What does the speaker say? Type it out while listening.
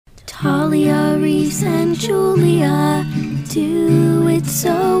Talia, Reece, and Julia do it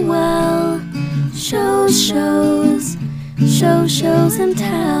so well. Shows, and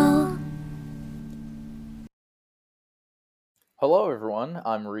tell. Hello everyone,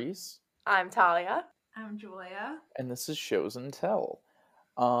 I'm Reece. I'm Talia. I'm Julia. And this is Shows and Tell.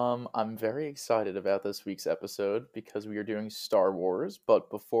 I'm very excited about this week's episode because we are doing Star Wars,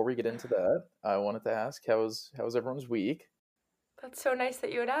 but before we get into that, I wanted to ask how's everyone's week? That's so nice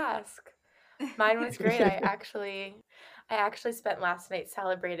that you would ask. Mine was great. I actually spent last night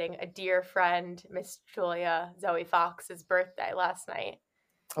celebrating a dear friend, Miss Julia Zoe Fox's birthday last night.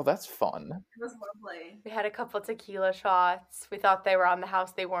 Oh, that's fun. It was lovely. We had a couple tequila shots. We thought they were on the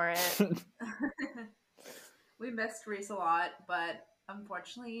house. They weren't. We missed Reece a lot, but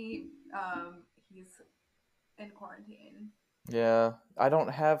unfortunately, he's in quarantine. Yeah, I don't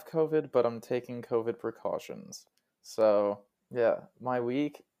have COVID, but I'm taking COVID precautions. So, yeah, my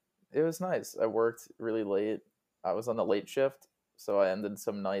week, it was nice. I worked really late. I was on the late shift, so I ended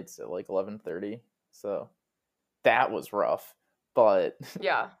some nights at like 11:30. So, that was rough, but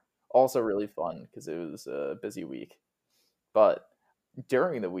Yeah. also really fun because it was a busy week. But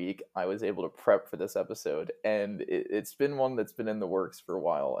during the week, I was able to prep for this episode, and it's been one that's been in the works for a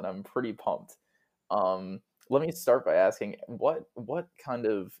while, and I'm pretty pumped. Let me start by asking, what kind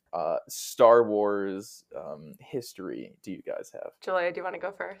of Star Wars history do you guys have? Julia, do you want to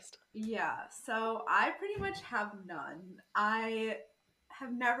go first? Yeah, so I pretty much have none. I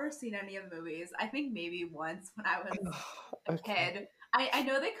have never seen any of the movies. I think maybe once when I was a kid. I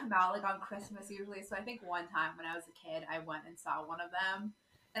know they come out like on Christmas usually, so I think one time when I was a kid, I went and saw one of them.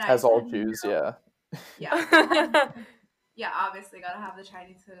 And As all Jews, yeah. Yeah, obviously gotta have the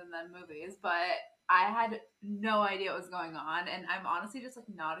Chinese food in the movies, but I had no idea what was going on, and I'm honestly just like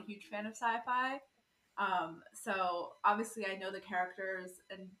not a huge fan of sci-fi. So obviously I know the characters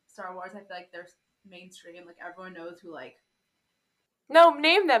in Star Wars. I feel like they're mainstream, like everyone knows who like. No,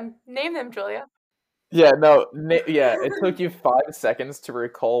 name them, Julia. Yeah, no, it took you 5 seconds to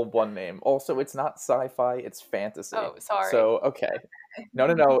recall one name. Also, it's not sci-fi, it's fantasy. Oh, sorry. So, okay.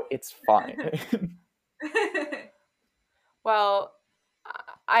 No, it's fine. Well,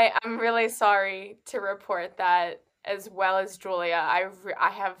 I'm really sorry to report that, as well as Julia, I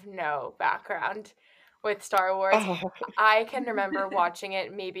have no background with Star Wars. I can remember watching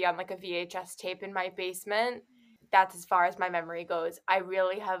it maybe on like a VHS tape in my basement. That's as far as my memory goes. I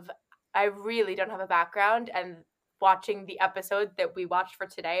really don't have a background, and watching the episode that we watched for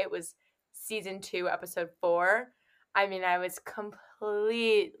today, it was season 2, episode 4. I mean, I was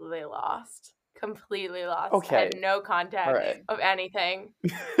completely lost. Okay. I had no context of anything.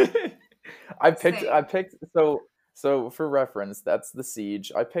 I picked so for reference, that's The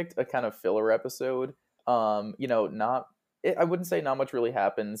Siege. I picked a kind of filler episode. I wouldn't say not much really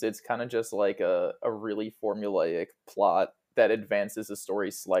happens. It's kind of just like a really formulaic plot that advances the story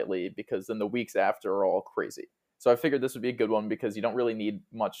slightly, because then the weeks after are all crazy. So I figured this would be a good one because you don't really need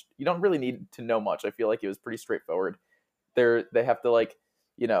much. You don't really need to know much. I feel like it was pretty straightforward. They have to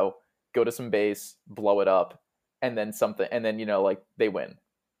go to some base, blow it up, and then something, and then they win.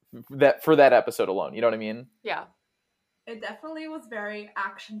 That for that episode alone, you know what I mean? Yeah. It definitely was very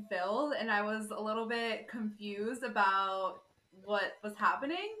action filled, and I was a little bit confused about what was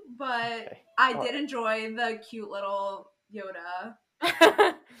happening, but I did enjoy the cute little Yoda.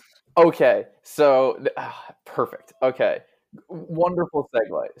 Okay, so perfect. Okay, wonderful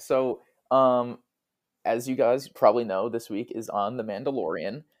segue. So, as you guys probably know, this week is on The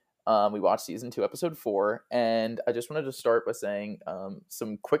Mandalorian. We watched season 2, episode 4, and I just wanted to start by saying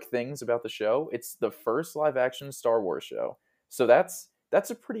some quick things about the show. It's the first live-action Star Wars show, so that's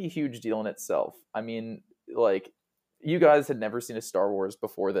a pretty huge deal in itself. I mean, like, you guys had never seen a Star Wars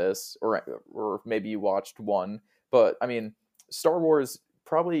before this, or maybe you watched one, but I mean, Star Wars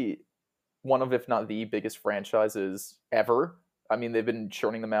probably one of, if not the biggest franchises ever. I mean, they've been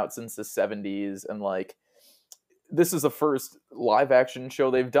churning them out since the 70s, and like, this is the first live action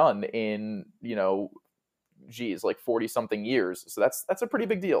show they've done in, 40 something years. So that's a pretty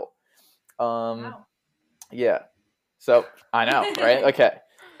big deal. Wow. Yeah. So I know, right? Okay.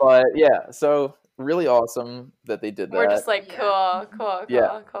 But yeah, so really awesome that they did that. We're just like, cool.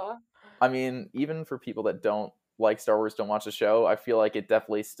 I mean, even for people that don't like Star Wars, don't watch the show, I feel like it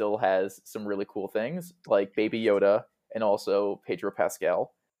definitely still has some really cool things, like Baby Yoda and also Pedro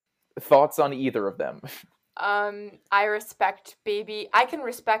Pascal. Thoughts on either of them? I respect I can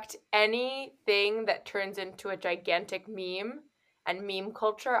respect anything that turns into a gigantic meme, and meme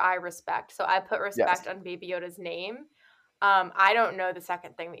culture I respect. So I put respect on Baby Yoda's name. I don't know the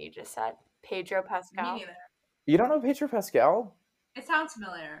second thing that you just said. Pedro Pascal. Me neither. You don't know Pedro Pascal? It sounds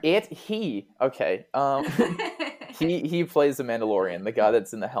familiar. Okay. He plays the Mandalorian, the guy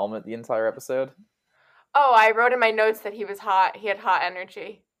that's in the helmet the entire episode. Oh, I wrote in my notes that he was hot. He had hot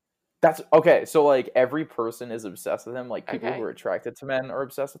energy. That's okay. So like every person is obsessed with him. Like people who Okay. are attracted to men are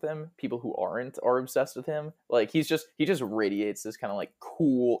obsessed with him. People who aren't are obsessed with him. Like he just radiates this kind of like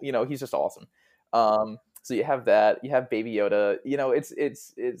cool. He's just awesome. So you have that. You have Baby Yoda.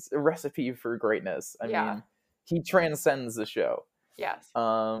 It's a recipe for greatness. I Yeah. mean, he transcends the show. Yes.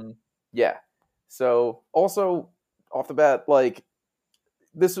 Yeah. So also off the bat, like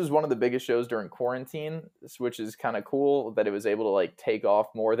this was one of the biggest shows during quarantine, which is kind of cool that it was able to like take off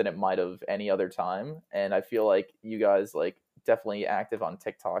more than it might have any other time. And I feel like you guys like definitely active on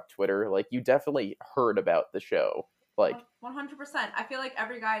TikTok, Twitter, like you definitely heard about the show. Like 100%. I feel like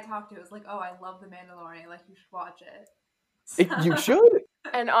every guy I talk to is like, "Oh, I love The Mandalorian. Like, you should watch it." you should.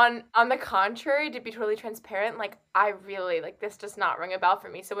 And on the contrary, to be totally transparent, like I really like this does not ring a bell for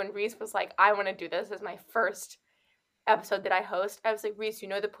me. So when Reece was like, "I want to do this as my first episode that I host," I was like, "Reece,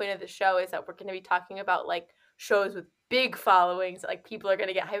 the point of the show is that we're going to be talking about like shows with big followings that like people are going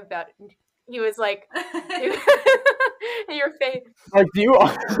to get hype about." And he was like, "Your face." Like,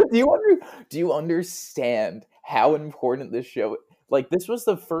 do you understand how important this show? Like, this was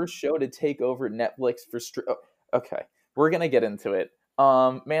the first show to take over Netflix for okay, we're gonna get into it.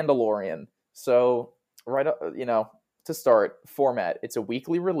 Mandalorian. So right up, to start, format. It's a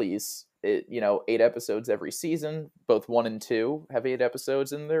weekly release. 8 episodes every season. Both 1 and 2 have 8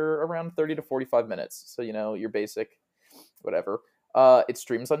 episodes, and they're around 30 to 45 minutes. So your basic, whatever. It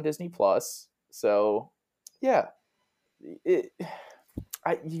streams on Disney Plus. So yeah,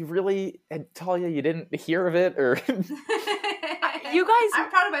 you really, Talia, you didn't hear of it, or You guys, I'm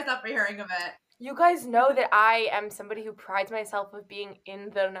proud of myself for hearing of it. You guys know that I am somebody who prides myself with being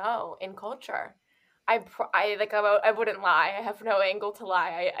in the know in culture. I wouldn't lie. I have no angle to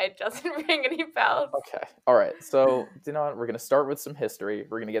lie. It doesn't ring any bells. Okay. All right. So, what? We're going to start with some history.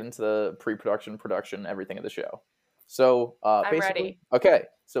 We're going to get into the pre-production, production, everything of the show. So, I'm basically, ready. okay.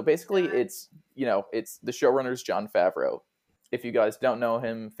 So basically, it's the showrunner's Jon Favreau. If you guys don't know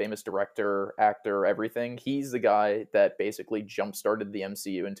him, famous director, actor, everything, he's the guy that basically jump-started the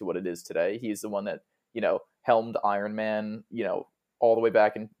MCU into what it is today. He's the one that, helmed Iron Man, all the way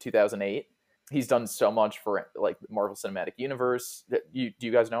back in 2008. He's done so much for like Marvel Cinematic Universe. Do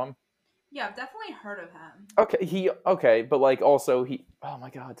you guys know him? Yeah, I've definitely heard of him. Okay, but like also oh my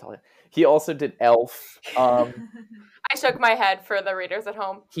god, Talia. He also did Elf. I shook my head for the readers at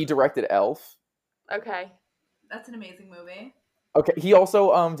home. He directed Elf. Okay. That's an amazing movie. Okay, he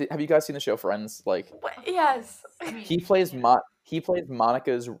also have you guys seen the show Friends? Like, what? Yes. He plays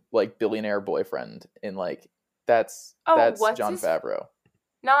Monica's like billionaire boyfriend in like that's Jon Favreau.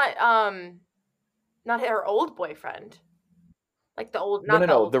 Not her old boyfriend. Like the old,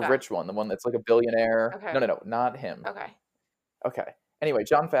 the rich one, the one that's like a billionaire. Okay. No, not him. Okay. Anyway,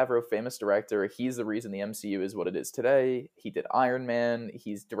 Jon Favreau, famous director. He's the reason the MCU is what it is today. He did Iron Man.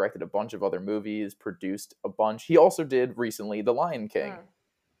 He's directed a bunch of other movies, produced a bunch. He also did recently The Lion King,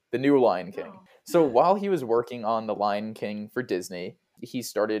 the new Lion King. So while he was working on The Lion King for Disney, he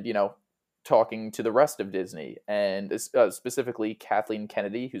started, talking to the rest of Disney, and specifically Kathleen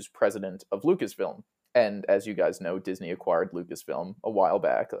Kennedy, who's president of Lucasfilm. And as you guys know, Disney acquired Lucasfilm a while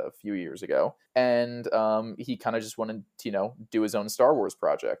back, a few years ago. And he kind of just wanted to, do his own Star Wars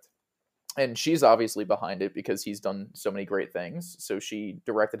project. And she's obviously behind it because he's done so many great things. So she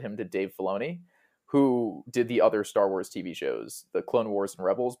directed him to Dave Filoni, who did the other Star Wars TV shows, the Clone Wars and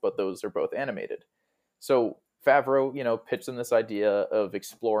Rebels, but those are both animated. So Favreau, pitched them this idea of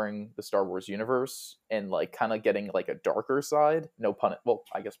exploring the Star Wars universe and like kind of getting like a darker side. No pun, well,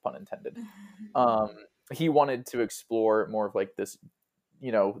 I guess pun intended. He wanted to explore more of like this,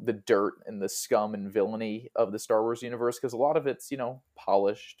 the dirt and the scum and villainy of the Star Wars universe, because a lot of it's,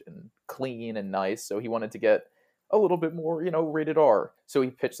 polished and clean and nice. So he wanted to get a little bit more, rated R. So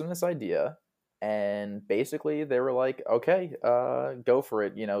he pitched them this idea. And basically they were like, okay, go for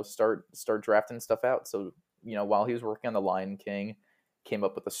it, start drafting stuff out. So while he was working on The Lion King, came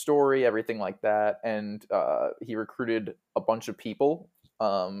up with the story, everything like that, and he recruited a bunch of people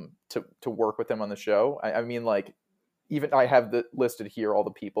to work with him on the show. I mean, like, even I have listed here all the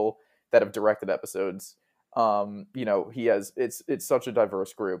people that have directed episodes. He has it's such a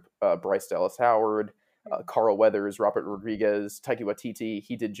diverse group. Bryce Dallas Howard, Carl Weathers, Robert Rodriguez, Taika Waititi.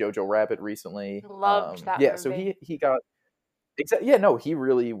 He did Jojo Rabbit recently. Loved that yeah, movie. so he got. Yeah, no, he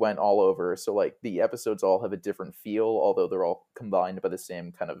really went all over. So like the episodes all have a different feel, although they're all combined by the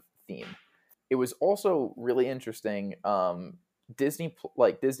same kind of theme. It was also really interesting. Disney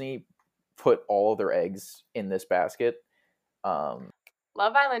put all of their eggs in this basket. Love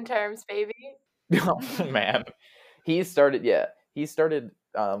Island terms, baby. Oh, man. He started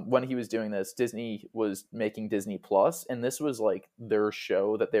when he was doing this, Disney was making Disney Plus, and this was like their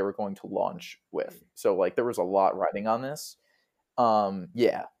show that they were going to launch with. So like there was a lot riding on this.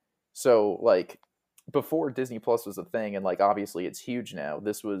 Yeah. So like before Disney Plus was a thing, and like obviously it's huge now,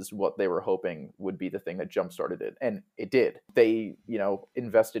 this was what they were hoping would be the thing that jump started it, and it did. They,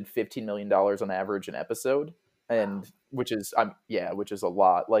 invested $15 million on average an episode, and which is a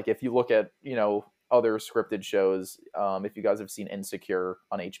lot. Like if you look at, other scripted shows, if you guys have seen Insecure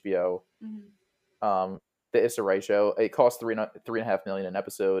on HBO, the Issa Rae show, it cost $3.5 million an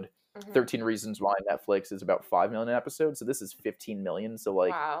episode. 13 Reasons Why Netflix is about $5 million an episode, so this is $15 million. So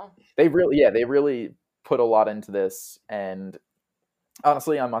like, wow. they really put a lot into this, and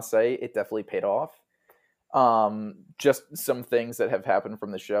honestly, I must say it definitely paid off. Just some things that have happened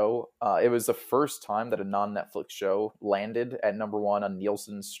from the show. It was the first time that a non-Netflix show landed at #1 on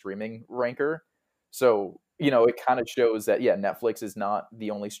Nielsen's streaming ranker. So, it kind of shows that, Netflix is not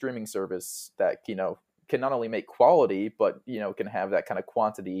the only streaming service that, can not only make quality, but, can have that kind of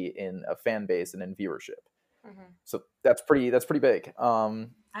quantity in a fan base and in viewership. So that's pretty big. I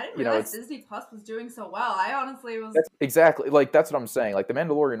didn't realize Disney Plus was doing so well. I honestly was... Exactly. Like, that's what I'm saying. Like, The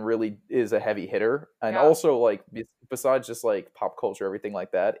Mandalorian really is a heavy hitter. And also, like, besides just, like, pop culture, everything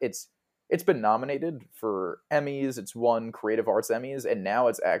like that, it's been nominated for Emmys. It's won Creative Arts Emmys. And now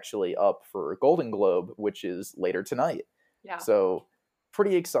it's actually up for a Golden Globe, which is later tonight. Yeah. So,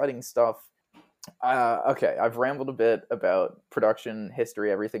 pretty exciting stuff. Okay, I've rambled a bit about production,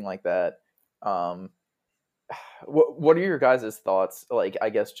 history, everything like that. What are your guys' thoughts, like, I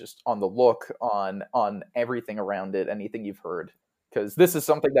guess just on the look, on everything around it, anything you've heard? Because this is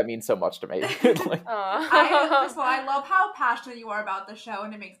something that means so much to me. Like, I love how passionate you are about the show,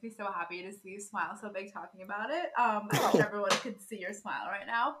 and it makes me so happy to see you smile so big talking about it. I wish everyone could see your smile right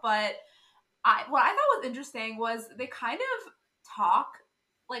now. But what I thought was interesting was they kind of talk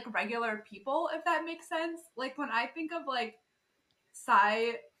like regular people, if that makes sense. Like when I think of like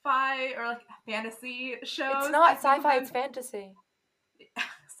sci-fi or like fantasy shows, it's not sci-fi, it's fantasy.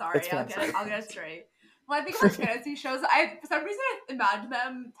 Sorry, It's I'll get it straight. When I think of like fantasy shows, for some reason I imagine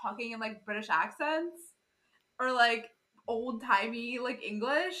them talking in like British accents or like old-timey like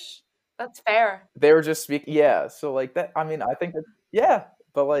English. That's fair. They were just speaking, so like that, I mean, I think that,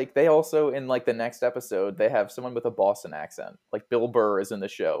 but like they also, in like the next episode, they have someone with a Boston accent. Like Bill Burr is in the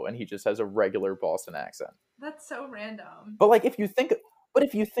show, and he just has a regular Boston accent. That's so random. But like if you think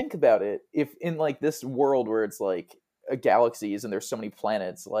about it, if in like this world where it's like galaxies and there's so many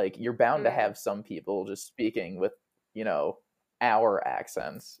planets, like you're bound to have some people just speaking with, our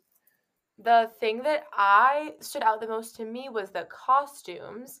accents. The thing that stood out the most to me was the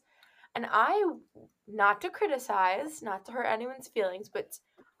costumes. And not to criticize, not to hurt anyone's feelings, but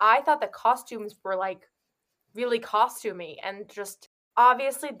I thought the costumes were like really costumey, and just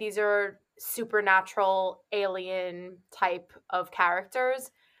obviously these are supernatural alien type of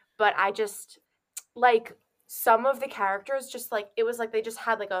characters, but I just like some of the characters just like it was like they just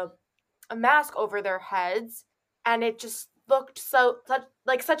had like a mask over their heads, and it just looked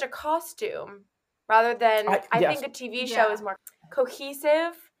such a costume rather than I think a TV show is more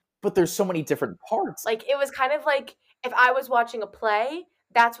cohesive. But there's so many different parts. Like, it was kind of like if I was watching a play,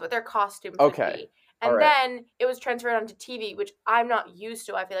 that's what their costumes would be. And then it was transferred onto TV, which I'm not used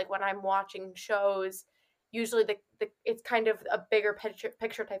to. I feel like when I'm watching shows, usually it's kind of a bigger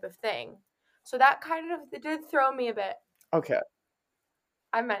picture type of thing. So that kind of it did throw me a bit. Okay.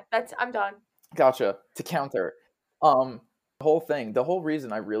 I'm done. Gotcha. To counter, the whole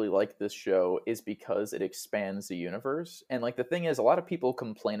reason I really like this show is because it expands the universe. And like the thing is, a lot of people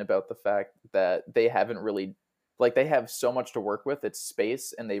complain about the fact that they haven't really, like, they have so much to work with. It's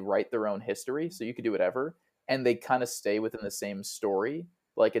space, and they write their own history, so you could do whatever, and they kind of stay within the same story.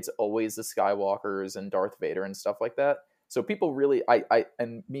 Like it's always the Skywalkers and Darth Vader and stuff like that. So people really, I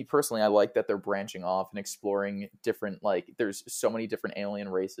and me personally, I like that they're branching off and exploring different, like, there's so many different alien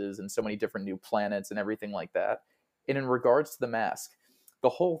races and so many different new planets and everything like that. And in regards to the mask, the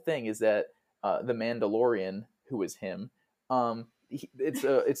whole thing is that the Mandalorian, who is him, it's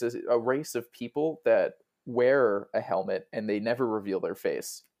a race of people that wear a helmet and they never reveal their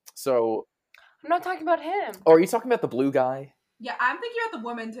face. So I'm not talking about him. Oh, are you talking about the blue guy? Yeah, I'm thinking about the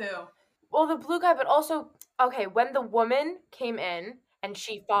woman too. Well, the blue guy, but also, okay, when the woman came in and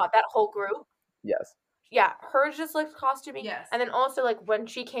she fought that whole group. Yes. Yeah, hers just looked costumey. Yes. And then also, like, when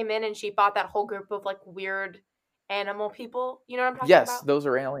she came in and she fought that whole group of, like, weird animal people. You know what I'm talking about? Yes, those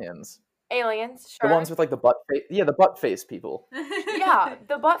are aliens. Aliens, sure. The ones with, like, the butt face. Yeah, the butt face people. Yeah,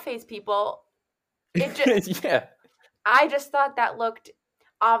 the butt face people. It just... Yeah. I just thought that looked,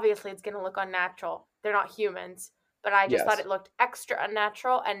 obviously it's going to look unnatural. They're not humans, but I just thought Yes. it looked extra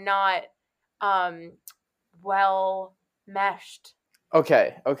unnatural and not well meshed.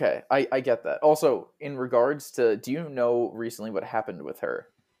 Okay, I get that. Also, in regards to, do you know recently what happened with her?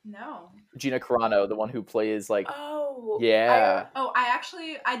 No. Gina Carano, the one who plays like, Oh, yeah.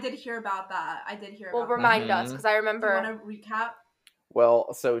 I did hear about that. Well, remind us, because I remember. Do you want to recap?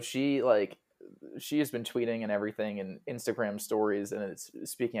 Well, so she has been tweeting and everything and Instagram stories, and it's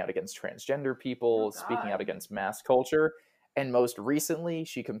speaking out against transgender people, speaking out against mass culture, and most recently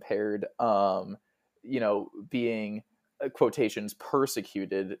she compared being quotations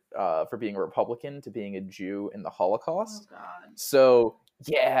persecuted for being a Republican to being a Jew in the Holocaust. Oh God. So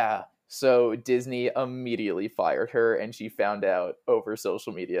yeah. So Disney immediately fired her, and she found out over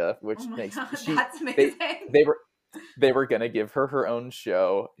social media, which makes that's amazing. They were gonna give her own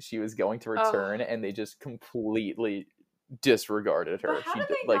show. She was going to return, and they just completely disregarded her. But how did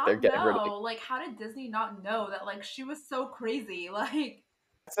they not know? Like, how did Disney not know that? Like, she was so crazy. Like,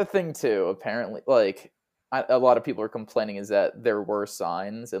 that's the thing too. Apparently, like a lot of people are complaining is that there were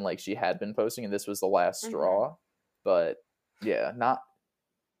signs, and like she had been posting, and this was the last straw. But yeah, not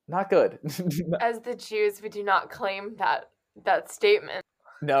good. As the Jews, we do not claim that statement.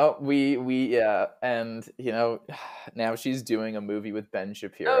 No, we yeah, and now she's doing a movie with Ben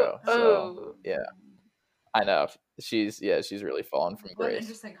Shapiro. So yeah, I know she's really fallen from what grace. an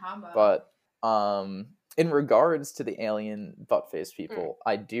interesting combo. But in regards to the alien butt-faced people,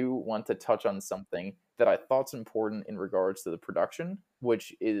 I do want to touch on something that I thought's important in regards to the production,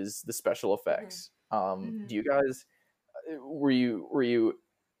 which is the special effects. Do you guys were you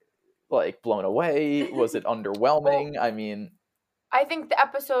like blown away? Was it underwhelming? Well, I mean, I think the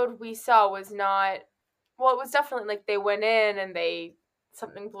episode we saw was not, well, it was definitely like they went in and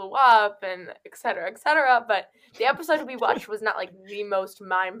something blew up and et cetera, but the episode we watched was not like the most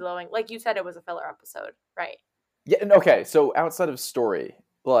mind-blowing. Like you said, it was a filler episode, right? Yeah, okay, so outside of story,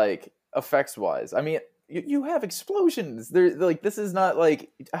 like effects-wise, I mean, you have explosions. They're like, this is not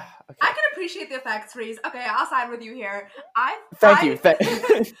like okay. I can appreciate the effects, Reece. Okay, I'll side with you here. Thank you.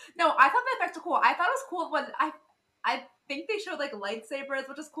 No, I thought the effects were cool. I thought it was cool when I think they showed like lightsabers,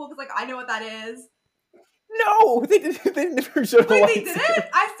 which is cool because like I know what that is. No, they never showed a lightsaber. They didn't?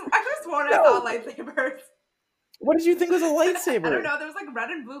 I could have sworn I saw lightsabers. What did you think was a lightsaber? I don't know. There was like red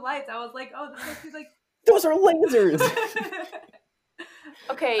and blue lights. I was like, oh, this must be like. Those are lasers.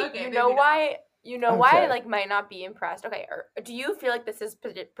 Okay, you know why I like might not be impressed. Okay, or do you feel like this is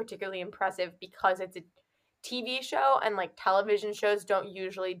particularly impressive because it's a TV show and like television shows don't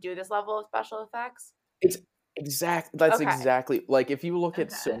usually do this level of special effects? It's exactly like if you look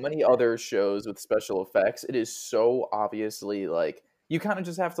at so many other shows with special effects, it is so obviously like you kind of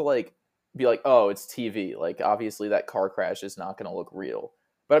just have to like be like, oh, it's TV. Like obviously that car crash is not going to look real.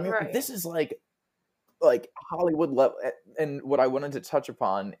 But I mean, this is like Hollywood level. And what I wanted to touch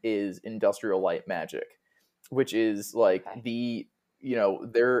upon is Industrial Light and Magic, which is like they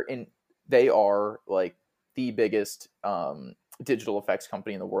are like the biggest digital effects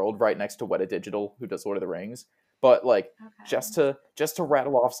company in the world, right next to Weta Digital, who does Lord of the Rings. But like just to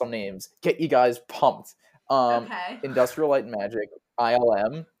rattle off some names, get you guys pumped. Industrial Light and Magic,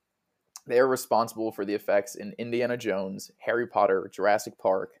 ILM, they are responsible for the effects in Indiana Jones, Harry Potter, Jurassic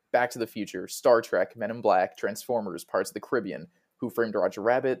Park, Back to the Future, Star Trek, Men in Black, Transformers, Pirates of the Caribbean, Who Framed Roger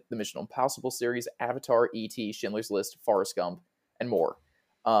Rabbit, the Mission Impossible series, Avatar, E.T., Schindler's List, Forrest Gump, and more.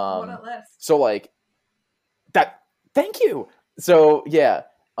 What a list. So like that. Thank you. So yeah,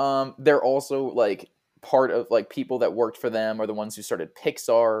 they're also like part of like people that worked for them are the ones who started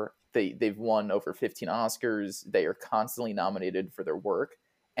Pixar. They've won over 15 Oscars. They are constantly nominated for their work,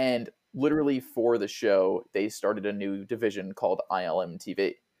 and literally for the show, they started a new division called ILM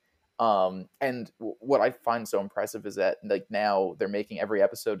TV. And what I find so impressive is that like now they're making every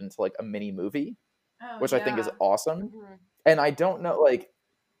episode into like a mini movie, which I think is awesome. Mm-hmm. And I don't know, like,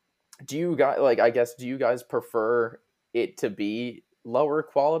 do you guys prefer it to be lower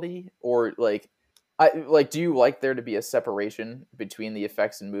quality or like, do you like there to be a separation between the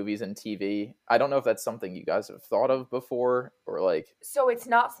effects in movies and TV? I don't know if that's something you guys have thought of before or like. So it's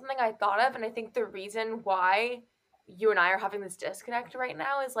not something I thought of, and I think the reason why you and I are having this disconnect right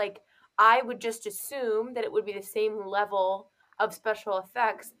now is like I would just assume that it would be the same level of special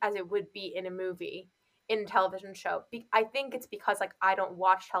effects as it would be in a movie, in a television show. I think it's because like I don't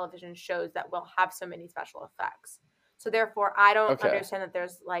watch television shows that will have so many special effects. So therefore, I don't understand that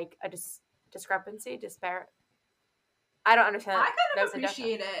there's like a disparate. I don't understand. I kind of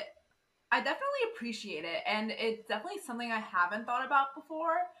appreciate it. I definitely appreciate it, and it's definitely something I haven't thought about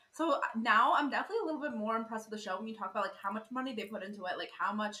before. So now I'm definitely a little bit more impressed with the show when you talk about like how much money they put into it, like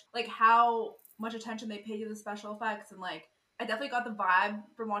how much attention they pay to the special effects, and like I definitely got the vibe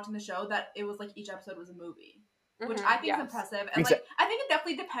from watching the show that it was like each episode was a movie, which I think is impressive. And like I think it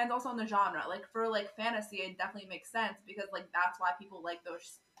definitely depends also on the genre. Like for like fantasy, it definitely makes sense because like that's why people like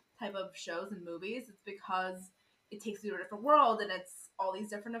those type of shows and movies. It's because it takes you to a different world and it's all these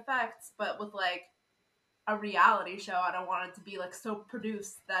different effects. But with like a reality show, I don't want it to be like so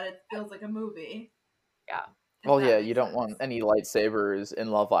produced that it feels like a movie. Yeah. Well, yeah, you don't want any lightsabers in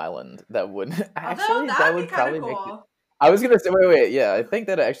Love Island. That would actually that would probably cool. make it, I was gonna say, wait, yeah, I think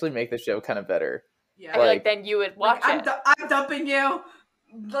that'd actually make the show kind of better. Yeah, like then you would watch it. I'm dumping you.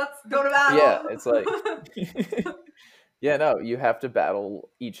 Let's go to battle. Yeah, it's like, yeah, no, you have to battle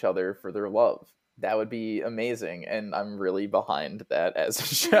each other for their love. That would be amazing, and I'm really behind that as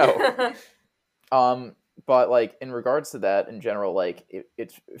a show. But like in regards to that in general, like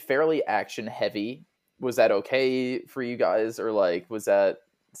it's fairly action heavy. Was that okay for you guys, or like was that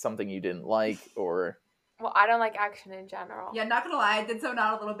something you didn't like, or? Well, I don't like action in general. Yeah, not gonna lie, I did zone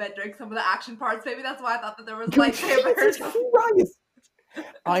out a little bit during some of the action parts. Maybe that's why I thought that there was lightsabers.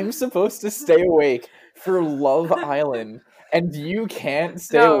 I'm supposed to stay awake for Love Island, and you can't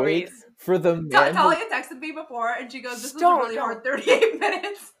stay awake Reece. for the Talia texted me before, and she goes, "This was a really hard 38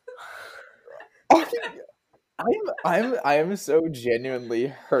 minutes." I am so genuinely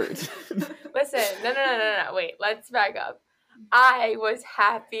hurt. Listen, no. Wait, let's back up. I was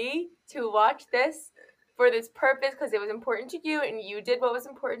happy to watch this for this purpose because it was important to you, and you did what was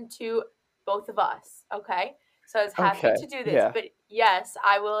important to both of us. Okay, so I was happy to do this. Yeah. But yes,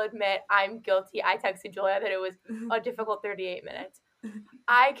 I will admit I'm guilty. I texted Julia that it was a difficult 38 minutes.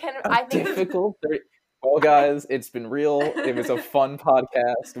 I think difficult 30. Well, guys, it's been real. It was a fun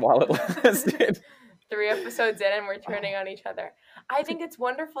podcast while it lasted. 3 episodes in and we're turning on each other. I think it's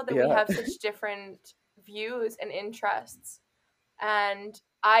wonderful that we have such different views and interests. And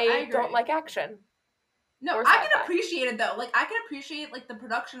I don't like action. No, I can appreciate it though. Like I can appreciate like the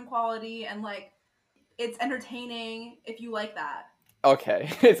production quality and like it's entertaining if you like that. Okay,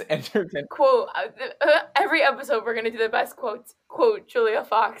 it's entertaining. Quote, every episode we're going to do the best quotes. Quote, Julia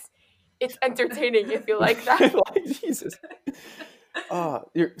Fox. It's entertaining if you like that. Like, Jesus.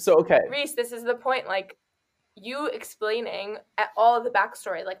 So okay, Reece, this is the point. Like you explaining all of the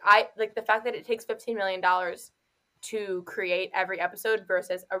backstory. Like the fact that it takes $15 million to create every episode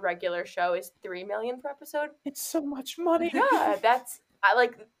versus a regular show is $3 million per episode. It's so much money. Yeah, that's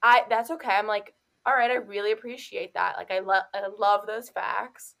okay. I'm like, all right, I really appreciate that. Like I love those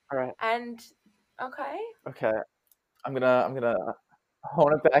facts. All right, and okay, I'm gonna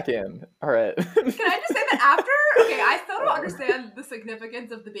hone it back in. All right. Can I just say that after? Okay, I still don't understand the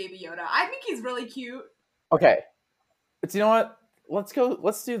significance of the baby Yoda. I think he's really cute. Okay, but you know what?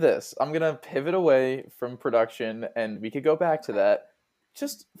 Let's do this. I'm gonna pivot away from production, and we could go back to that.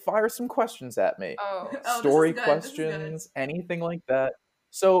 Just fire some questions at me. Story questions, anything like that.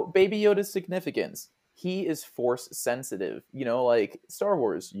 So, Baby Yoda's significance. He is force sensitive. You know, like Star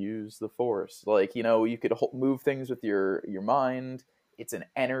Wars, use the force. Like, you know, you could move things with your mind. It's an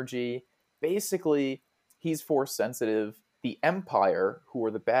energy. Basically, he's force sensitive. The Empire, who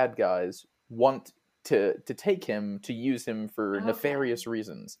are the bad guys, want to take him, to use him for nefarious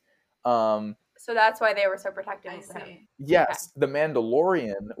reasons. So that's why they were so protective of him. Yes, the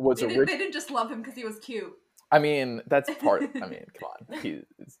Mandalorian was they didn't just love him because he was cute. I mean, that's part. I mean, come on, he's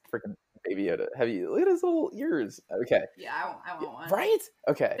freaking Baby Yoda. Look at his little ears. Okay. Yeah, I want one. Right?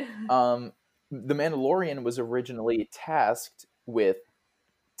 Okay. The Mandalorian was originally tasked with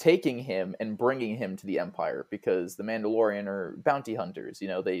taking him and bringing him to the Empire because the Mandalorian are bounty hunters. You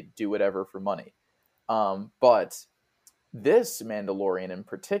know, they do whatever for money. But this Mandalorian in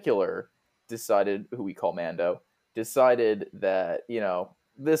particular decided, who we call Mando, decided that, you know,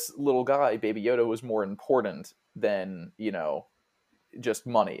 this little guy, Baby Yoda, was more important than, you know, just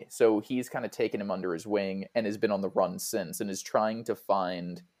money. So he's kind of taken him under his wing and has been on the run since and is trying to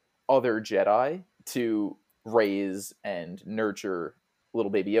find other Jedi to raise and nurture little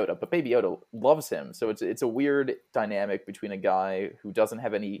Baby Yoda. But Baby Yoda loves him. So it's a weird dynamic between a guy who doesn't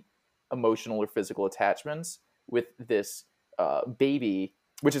have any emotional or physical attachments with this baby,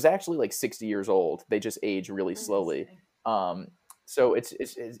 which is actually like 60 years old. They just age really slowly. So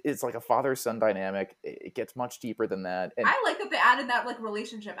it's like a father-son dynamic. It gets much deeper than that. And I like that they added that like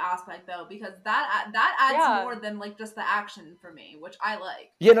relationship aspect though, because that adds more than like just the action for me, which I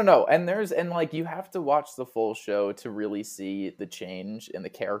like. Yeah, no, and like you have to watch the full show to really see the change in the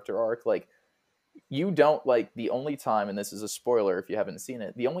character arc. Like you don't like the only time, and this is a spoiler if you haven't seen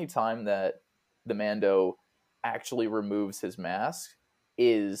it, the only time that the Mando actually removes his mask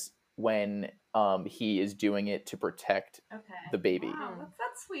is when he is doing it to protect the baby. Wow,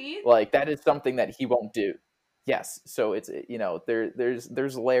 that's sweet. Like, that is something that he won't do. Yes, so it's,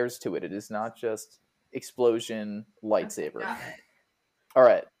 there's layers to it. It is not just explosion lightsaber. Okay, got it. All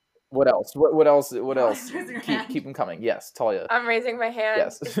right. What else? What else? What Talia's else? raising her hand. Keep them coming. Yes, Talia. I'm raising my hand.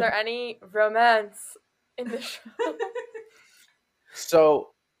 Yes. Is there any romance in the show?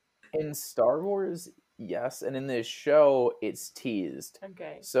 So, in Star Wars, yes, and in this show, it's teased.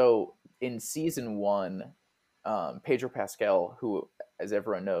 Okay. So, in season 1, Pedro Pascal, who, as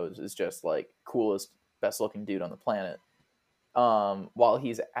everyone knows, is just like coolest, best-looking dude on the planet. While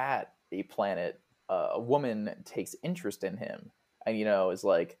he's at a planet, a woman takes interest in him, and is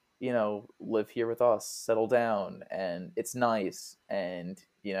like, live here with us, settle down, and it's nice, and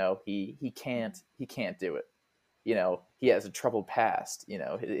he can't do it. He has a troubled past.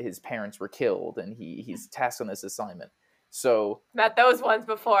 His parents were killed, and he's tasked on this assignment. So Met those ones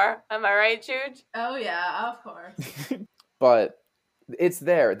before. Am I right, Jude? Oh yeah, of course. but it's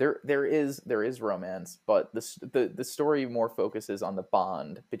there. There is romance, but the story more focuses on the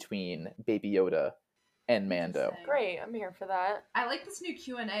bond between Baby Yoda and Mando. Great, I'm here for that. I like this new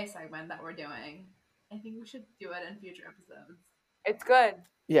Q&A segment that we're doing. I think we should do it in future episodes. It's good.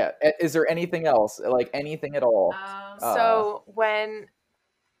 Yeah. Is there anything else? Like, anything at all? So when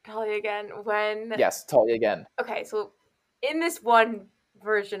Talia again, Yes, Talia again. Okay, so in this one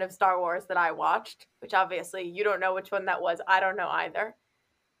version of Star Wars that I watched, which obviously you don't know which one that was, I don't know either.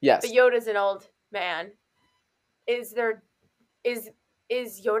 Yes. But Yoda's an old man. Is Yoda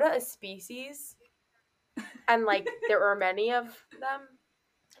a species? And like there are many of them?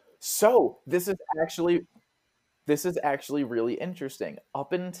 So this is actually really interesting.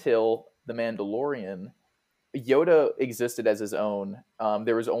 Up until The Mandalorian, Yoda existed as his own.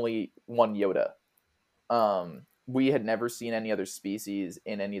 There was only one Yoda. We had never seen any other species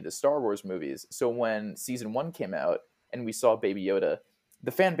in any of the Star Wars movies. So when season 1 came out and we saw Baby Yoda,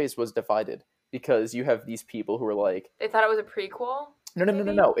 the fan base was divided because you have these people who are like, They thought it was a prequel?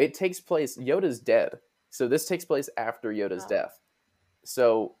 No. It takes place. Yoda's dead. So this takes place after Yoda's death.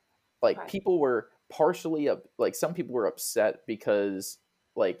 So people were partially some people were upset because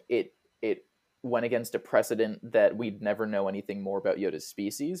it went against a precedent that we'd never know anything more about Yoda's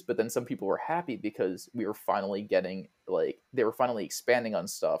species, but then some people were happy because we were finally getting they were finally expanding on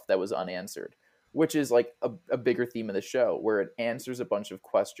stuff that was unanswered, which is a bigger theme of the show where it answers a bunch of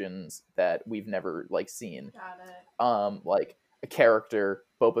questions that we've never seen. Got it. A character,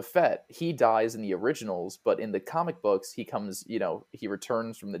 Boba Fett, he dies in the originals, but in the comic books, he comes, he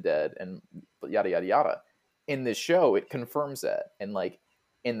returns from the dead and yada, yada, yada. In this show, it confirms that. And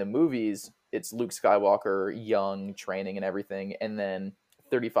in the movies, it's Luke Skywalker, young, training and everything. And then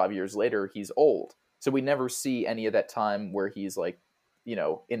 35 years later, he's old. So we never see any of that time where he's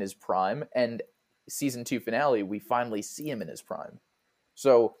in his prime. And season 2 finale, we finally see him in his prime.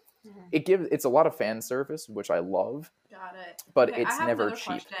 So it's a lot of fan service, which I love. Got it. But okay, it's I have never another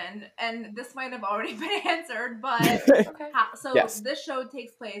cheap. Question, and this might have already been answered, but Okay. Yes. This show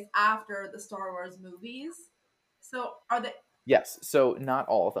takes place after the Star Wars movies. So are they? Yes. So not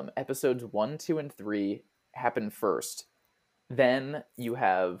all of them. Episodes 1, 2, and 3 happen first. Then you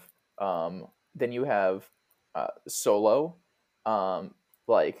have Solo,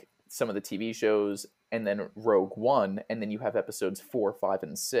 some of the TV shows, and then Rogue One, and then you have episodes 4, 5,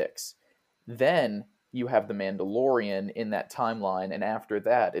 and 6. Then you have The Mandalorian in that timeline, and after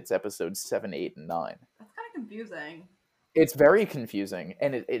that, it's episodes 7, 8, and 9. That's kind of confusing. It's very confusing,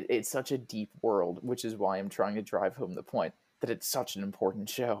 and it's such a deep world, which is why I'm trying to drive home the point that it's such an important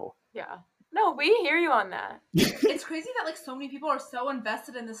show. Yeah. No, we hear you on that. It's crazy that so many people are so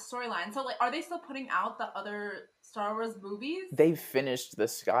invested in this storyline. So are they still putting out the other Star Wars movies? They finished the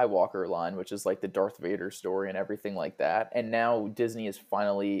Skywalker line, which is the Darth Vader story and everything like that. And now Disney is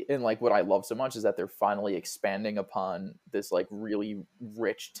finally, and what I love so much is that they're finally expanding upon this really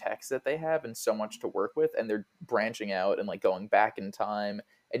rich text that they have and so much to work with. And they're branching out and going back in time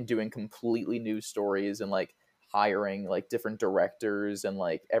and doing completely new stories and hiring different directors and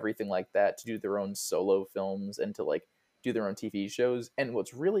everything like that to do their own solo films and to do their own TV shows. And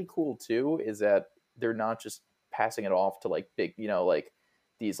what's really cool too is that they're not just passing it off to big,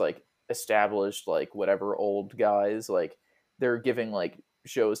 these established whatever old guys. They're giving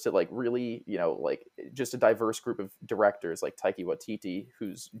shows to really, just a diverse group of directors like Taika Waititi,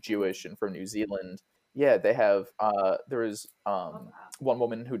 who's Jewish and from New Zealand. Yeah, they have there is one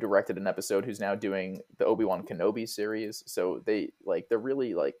woman who directed an episode who's now doing the Obi-Wan Kenobi series. So they're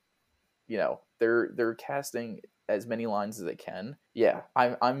really they're casting as many lines as they can. Yeah,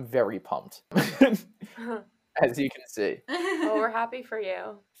 I'm very pumped. as you can see. Well, we're happy for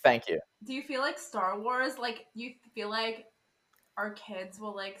you. Thank you. Do you feel like Star Wars, like, you feel like our kids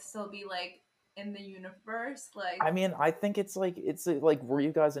will, like, still be, like, in the universe? Like, I mean, I think it's like were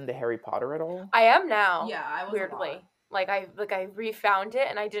you guys into Harry Potter at all? I am now. yeah, I was Weirdly. a lot. Like I refound it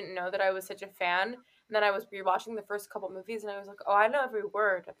and I didn't know that I was such a fan. And then I was rewatching the first couple movies and I was like, oh, I know every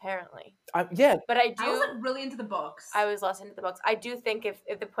word apparently. Yeah, But I I was, like, really into the books. I was less into the books. I do think if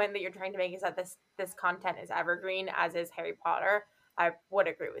the point that you're trying to make is that this content is evergreen, as is Harry Potter, I would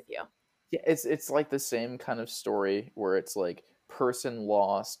agree with you. yeah, it's like the same kind of story where it's like person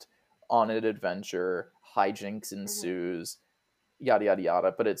lost on an adventure, hijinks ensues, yada yada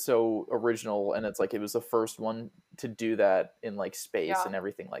yada. But it's so original, and it's like it was the first one to do that in like space Yeah. and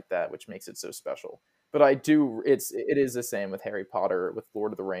everything like that, which makes it so special. But it is the same with Harry Potter, with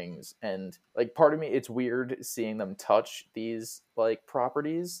Lord of the Rings, and like part of me, it's weird seeing them touch these like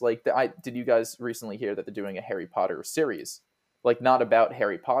properties. Like did you guys recently hear that they're doing a Harry Potter series? Like not about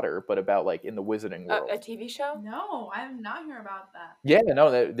Harry Potter, but about like in the Wizarding world. A TV show? No, I did not hear about that. Yeah,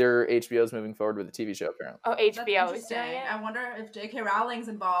 no, their HBO's moving forward with a TV show apparently. Oh, That's HBO is interesting. doing it. I wonder if J.K. Rowling's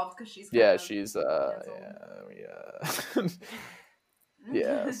involved because she's Yeah, kind of she's canceled.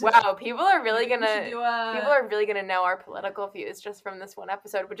 yeah. So- Wow, people are really We should gonna do a- people are really gonna know our political views just from this one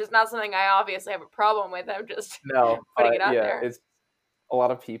episode, which is not something I obviously have a problem with. I'm just No, putting it out yeah, there. it's a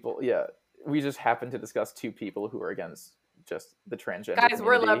lot of people. Yeah, we just happen to discuss two people who are against just the transgender. Guys,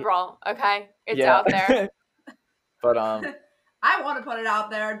 we're community. liberal, okay? It's Yeah. out there. But I want to put it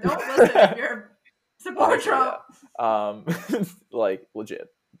out there. Don't listen if you're support honestly, Trump. yeah. Like legit.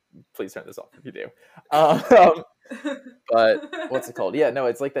 Please turn this off if you do. But what's it called? Yeah, no,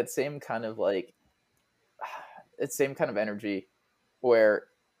 it's like that same kind of like, it's same kind of energy, where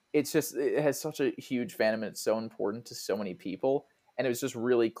it's just it has such a huge fandom and it's so important to so many people, and it was just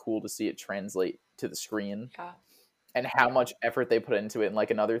really cool to see it translate to the screen. Yeah. And how much effort they put into it. And like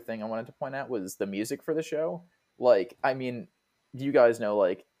another thing I wanted to point out was the music for the show. Like, I mean, you guys know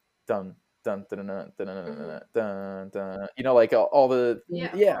like dun dun dun dun dun dun dun dun, you know, like all the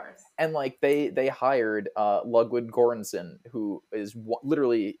Yeah, of course. and like they hired Ludwig Göransson, who is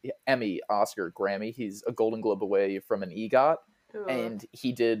literally Emmy, Oscar, Grammy. He's a Golden Globe away from an EGOT, Ooh. and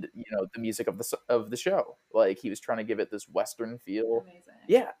he did the music of the show. Like he was trying to give it this Western feel. Amazing.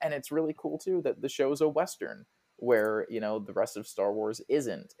 Yeah, and it's really cool too that the show's a Western, where the rest of Star Wars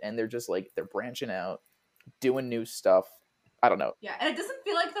isn't, and they're just like they're branching out, doing new stuff. I don't know. Yeah, and it doesn't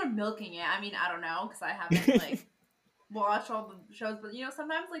feel like they're milking it. I mean, I don't know because I haven't like watched all the shows, but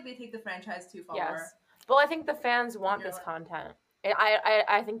sometimes like they take the franchise too far. Yes. Well, I think the fans want You're this like- content.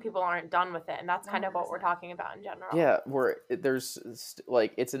 I think people aren't done with it, and that's kind of what we're 100%. talking about in general. Yeah, where there's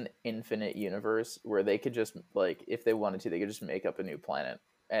like it's an infinite universe where they could just like if they wanted to, they could just make up a new planet,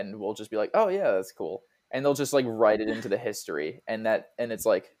 and we'll just be like, oh yeah, that's cool, and they'll just like write it into the history, and it's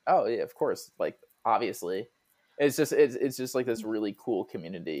like, oh yeah, of course, like obviously. It's just like this really cool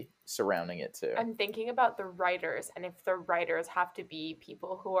community surrounding it too. I'm thinking about the writers, and if the writers have to be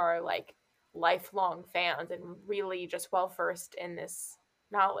people who are like lifelong fans and really just well versed in this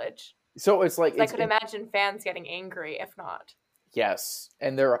knowledge. So it's like I could imagine fans getting angry if not. Yes,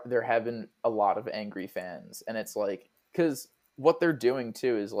 and there have been a lot of angry fans, and it's like because what they're doing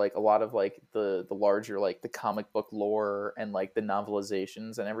too is like a lot of like the larger like the comic book lore and like the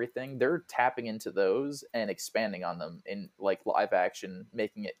novelizations and everything. They're tapping into those and expanding on them in like live action,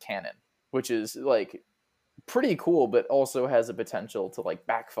 making it canon, which is like pretty cool, but also has a potential to like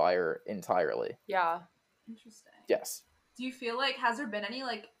backfire entirely. Yeah. Interesting. Yes. Do you feel like has there been any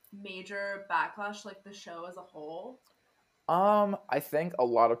like major backlash like the show as a whole? I think a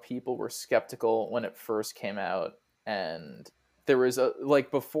lot of people were skeptical when it first came out, and there was a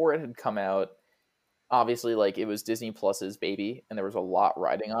like before it had come out, obviously like it was Disney Plus's baby, and there was a lot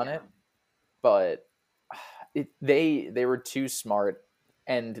riding on it, but they were too smart,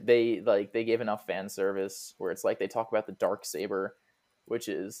 and they gave enough fan service where it's like they talk about the dark saber, which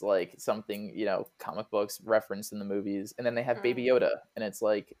is like something comic books referenced in the movies, and then they have Baby Yoda, and it's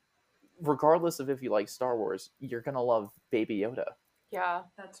like regardless of if you like Star Wars, you're gonna love Baby Yoda. Yeah.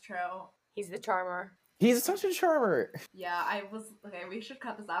 That's true. He's the charmer. He's such a charmer. Yeah, okay, we should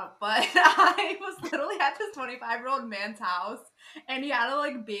cut this out, but I was literally at this 25-year-old man's house, and he had a,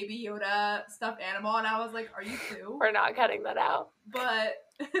 like, Baby Yoda stuffed animal, and I was like, are you two? We're not cutting that out. But...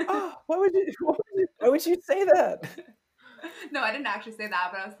 Oh, why would you say that? No, I didn't actually say that,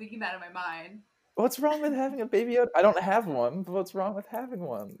 but I was thinking that in my mind. What's wrong with having a Baby Yoda? I don't have one, but what's wrong with having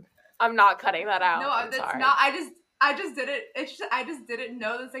one? I'm not cutting that out. No, sorry. not. I just didn't. I just didn't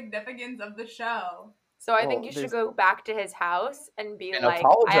know the significance of the show. So I Well, think you should go back to his house and be And like,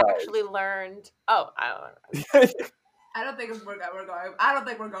 apologize. I actually learned. Oh, I don't know. I don't think we're going. I don't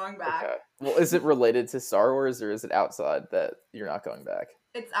think we're going back. Okay. Well, is it related to Star Wars or is it outside that you're not going back?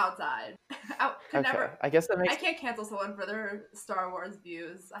 It's outside. Okay. I guess that makes. I can't cancel someone for their Star Wars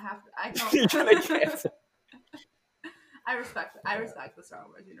views. I You're gonna don't. cancel. I respect the Star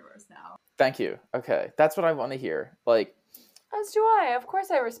Wars universe now. Thank you. Okay, that's what I want to hear. Like, As do I. Of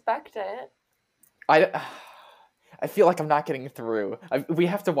course, I respect it. I feel like I'm not getting through. We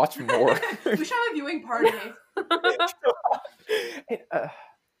have to watch more. We should have a viewing party.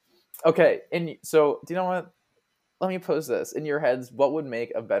 Okay, and so do you know what? Let me pose this in your heads. What would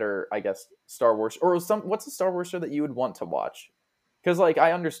make a better, I guess, Star Wars or what's a Star Wars show that you would want to watch? Because like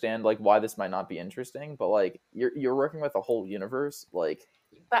I understand like why this might not be interesting, but like you're working with a whole universe. Like,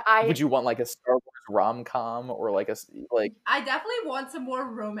 would you want like a Star Wars rom-com or like I definitely want some more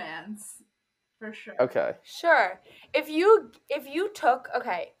romance, for sure. Okay. Sure. If you took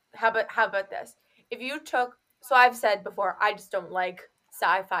how about this? If you took so I've said before, I just don't like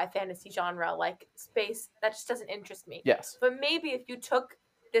sci-fi fantasy genre, like space. That just doesn't interest me. Yes. But maybe if you took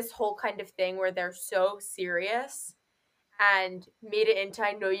this whole kind of thing where they're so serious and made it into,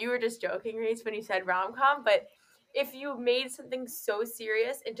 I know you were just joking, Reece, when you said rom-com, but if you made something so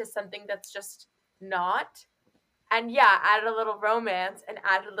serious into something that's just not, and add a little romance and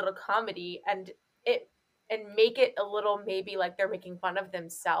add a little comedy and make it a little maybe like they're making fun of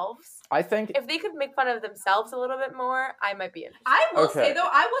themselves. I think if they could make fun of themselves a little bit more, I might be interested. I will say though,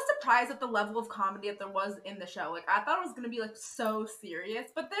 I was surprised at the level of comedy that there was in the show. Like I thought it was gonna be like so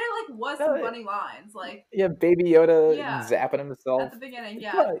serious, but there like was some funny lines. Like Baby Yoda zapping himself at the beginning.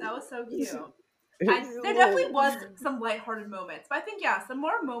 Yeah, that was so cute. There definitely was some lighthearted moments, but I think some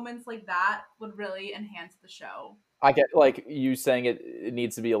more moments like that would really enhance the show. I get like you saying it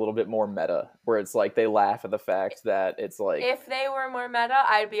needs to be a little bit more meta, where it's like they laugh at the fact that it's like if they were more meta,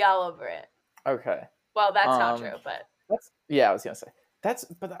 I'd be all over it. Okay. Well, that's not true, but I was gonna say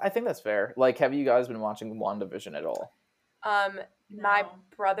but I think that's fair. Like, have you guys been watching WandaVision at all? No. My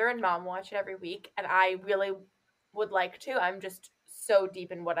brother and mom watch it every week, and I really would like to. I'm just so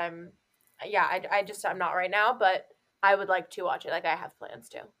deep in what I'm not right now, but I would like to watch it. Like I have plans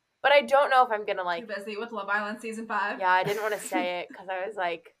to. But I don't know if I'm gonna like. Too busy with Love Island season 5. Yeah, I didn't want to say it because I was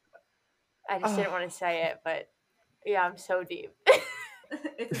like, I just didn't want to say it. But yeah, I'm so deep.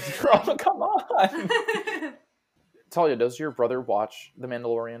 It's amazing. Come on. Talia, does your brother watch The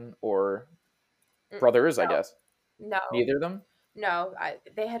Mandalorian or brothers? No. I guess. No. Neither of them. No,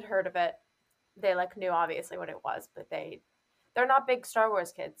 they had heard of it. They like knew obviously what it was, but they're not big Star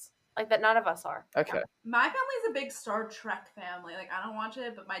Wars kids. Like that, none of us are. Okay. Yeah. My family's a big Star Trek family. Like I don't watch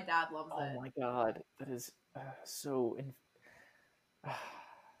it, but my dad loves it. Oh my god, that is so.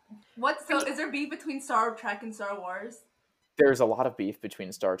 Is there beef between Star Trek and Star Wars? There's a lot of beef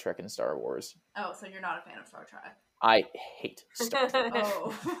between Star Trek and Star Wars. Oh, so you're not a fan of Star Trek? I hate Star Trek.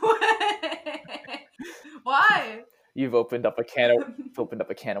 Oh. Why? You've opened up a can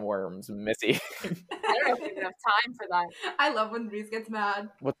of worms, Missy. I don't know if we have enough time for that. I love when Reece gets mad.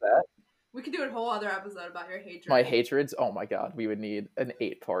 What's that? We could do a whole other episode about your hatred. My hatreds? Oh my god, we would need an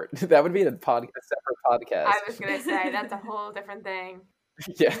 8-part. That would be a separate podcast. I was gonna say that's a whole different thing.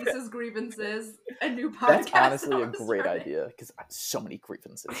 Yeah. Reece's grievances, a new podcast. That's honestly a great idea because I have so many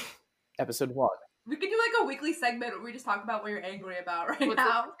grievances. Episode 1. We could do like a weekly segment where we just talk about what you're angry about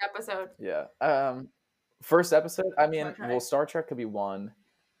now. Episode. Yeah. First episode. I mean, Star Trek could be one.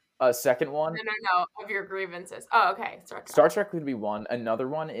 Second one. No. Of your grievances. Oh, okay. Star Trek could be one. Another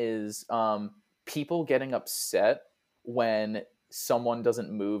one is people getting upset when someone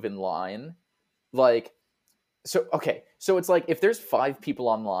doesn't move in line. Like, so it's like if there's 5 people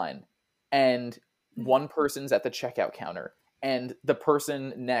online and one person's at the checkout counter and the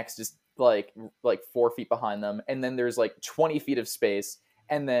person next is like 4 feet behind them, and then there's like 20 feet of space,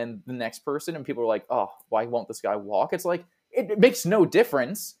 and then the next person, and people are like, oh, why won't this guy walk? It's like it makes no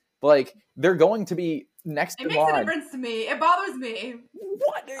difference. Like they're going to be next to line. It makes a difference to me. It bothers me.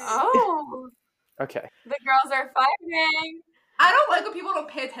 What? Oh. Okay. The girls are fighting. I don't like when people don't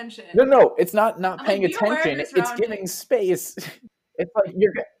pay attention. No, it's not paying attention. It's giving space. It's like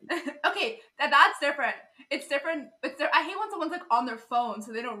you're okay. That's different. It's different. I hate when someone's like on their phone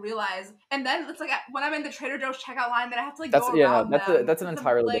so they don't realize. And then it's like when I'm in the Trader Joe's checkout line, then I have to like go around them. That's an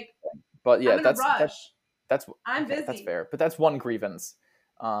entirely different thing. But yeah, that's I'm busy. That's fair. But that's one grievance.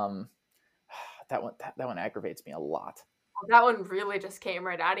 That one aggravates me a lot. That one really just came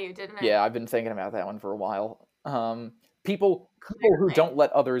right out of you, didn't it? Yeah, I've been thinking about that one for a while. People who don't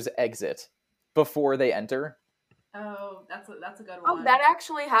let others exit before they enter. Oh, that's a good Oh, one. that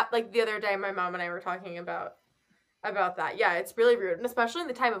actually like the other day, my mom and I were talking about that. Yeah, it's really rude, and especially in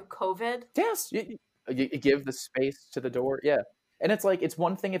the time of COVID. Yes, you give the space to the door. Yeah, and it's like it's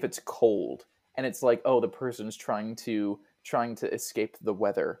one thing if it's cold and it's like, oh, the person's trying to escape the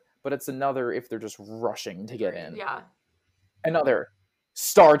weather, but it's another if they're just rushing to get in. Yeah. Another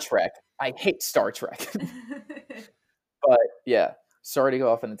Star Trek. I hate Star Trek. But yeah, sorry to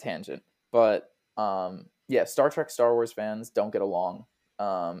go off on a tangent, but yeah, Star Trek, Star Wars fans don't get along.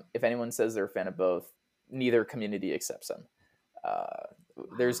 If anyone says they're a fan of both, neither community accepts them.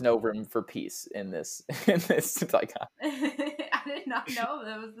 There's no room for peace in this in this dichotomy. I did not know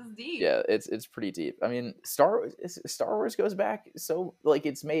that was this deep. Yeah, it's pretty deep. I mean, Star Wars goes back so like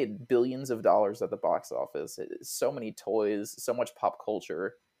it's made billions of dollars at the box office. So many toys, so much pop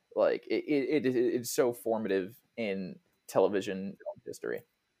culture. Like it's so formative in television history.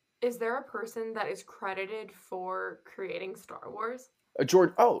 Is there a person that is credited for creating Star Wars?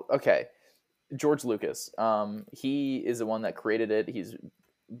 George. Oh, okay. George Lucas. He is the one that created it. He's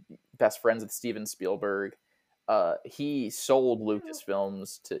best friends with Steven Spielberg. He sold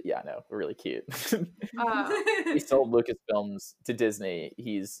Lucasfilms to I know, really cute. He sold Lucasfilms to Disney.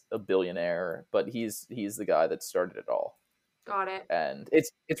 He's a billionaire, but he's the guy that started it all. Got it. And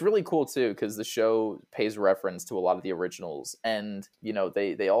it's really cool too because the show pays reference to a lot of the originals, and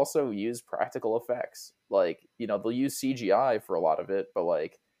they also use practical effects. Like they'll use CGI for a lot of it, but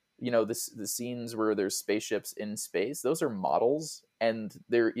like the scenes where there's spaceships in space, those are models, and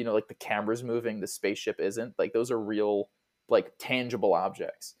they're like the camera's moving, the spaceship isn't. Like those are real, like tangible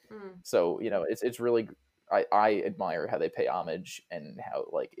objects. So it's really I admire how they pay homage and how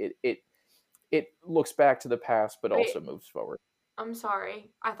like it looks back to the past, but Wait, also moves forward. I'm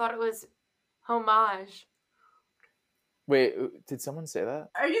sorry. I thought it was homage. Wait, did someone say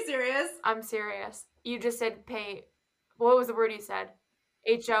that? Are you serious? I'm serious. You just said pay. What was the word you said?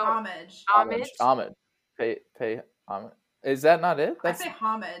 Homage. Homage. Pay homage. Is that not it? I say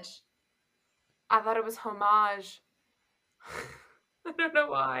homage. I thought it was homage. I don't know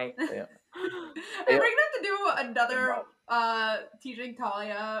why. Yeah. Are we gonna have to do another teaching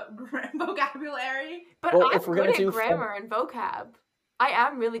Talia vocabulary? But Well, I'm if we're good gonna at grammar and vocab. I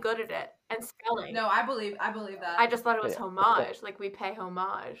am really good at it. And spelling. No, I believe that. I just thought it was homage. Like we pay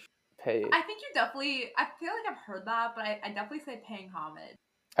homage. I think you definitely, I feel like I've heard that, but I definitely say paying homage.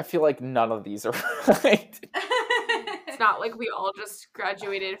 I feel like none of these are right. It's not like we all just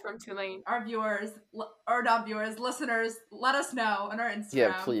graduated from Tulane. Our viewers, or not viewers, listeners, let us know on our Instagram.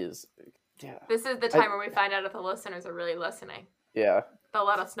 Yeah, please. Yeah. This is the time where we find out if the listeners are really listening. Yeah. They'll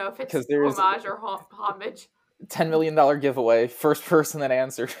let us know if it's homage or homage. $10 million giveaway. First person that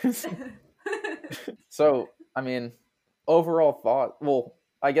answers. So, I mean, overall thought. Well,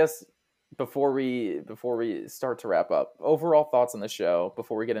 I guess before we start to wrap up, overall thoughts on the show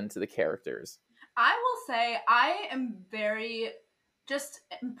before we get into the characters. I will say I am very just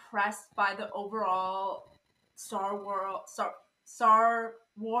impressed by the overall Star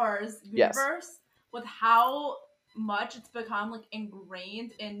Wars universe with how much it's become like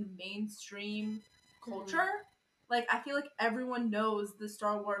ingrained in mainstream culture. Like I feel like everyone knows the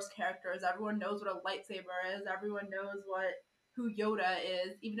Star Wars characters, everyone knows what a lightsaber is, everyone knows who Yoda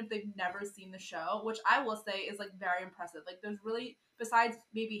is, even if they've never seen the show, which I will say is like very impressive. Like there's really, besides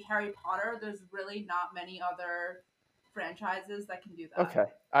maybe Harry Potter, there's really not many other franchises that can do that. Okay,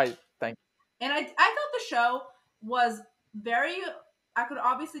 I thank you. And I thought the show was very, I could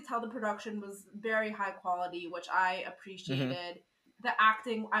obviously tell the production was very high quality, which I appreciated. Mm-hmm. The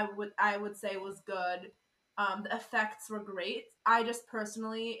acting I would say was good. The effects were great. I'm just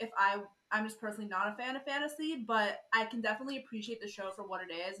personally not a fan of fantasy, but I can definitely appreciate the show for what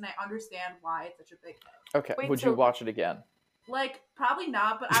it is, and I understand why it's such a big hit. Okay, would you watch it again? Like, probably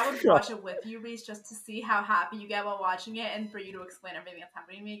not, but I would watch it with you, Reece, just to see how happy you get while watching it, and for you to explain everything that's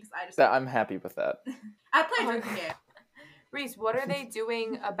happening to me, because I'm happy with that. I played drinking game. Reece, what are they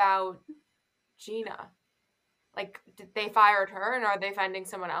doing about Gina? Like, did they fired her, and are they finding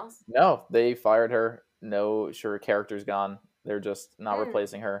someone else? No, they fired her. No, sure, character's gone. They're just not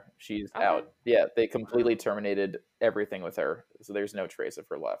replacing her. She's out. Yeah, they completely terminated everything with her, so there's no trace of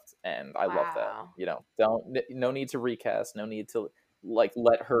her left, and I love that. No need to recast. No need to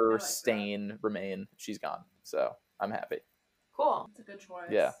let her stain remain. She's gone, so I'm happy. Cool. It's a good choice.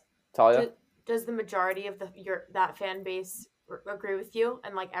 Yeah, Talia. Does the majority of that fan base agree with you,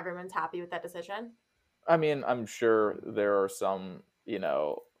 and like everyone's happy with that decision? I mean, I'm sure there are some,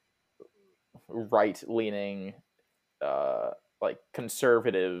 right-leaning, like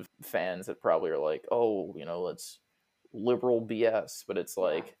conservative fans that probably are like, oh, it's liberal BS, but it's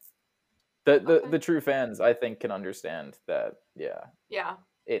like, The true fans, I think, can understand that. Yeah.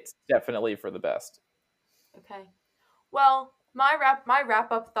 It's definitely for the best. Okay. Well, my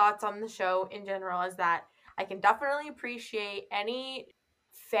wrap up thoughts on the show in general is that I can definitely appreciate any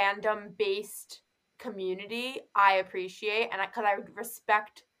fandom based community. I appreciate, and because I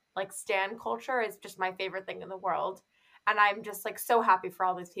respect like stan culture is just my favorite thing in the world, and I'm just like so happy for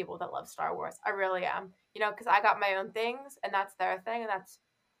all these people that love Star Wars. I really am. Because I got my own things, and that's their thing, and that's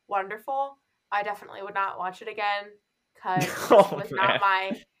wonderful. I definitely would not watch it again because it was not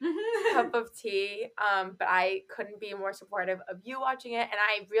my cup of tea. But I couldn't be more supportive of you watching it, and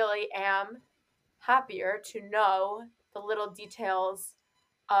I really am happier to know the little details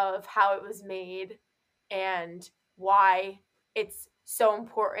of how it was made and why it's so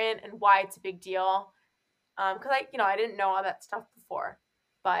important and why it's a big deal. Because I didn't know all that stuff before,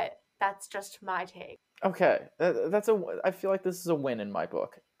 but that's just my take. Okay, I feel like this is a win in my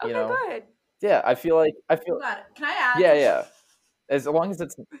book. Okay, good. Yeah, I feel. Can I add? Yeah. As long as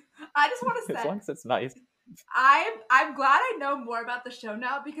it's. I just want to say. As long as it's nice. I'm glad I know more about the show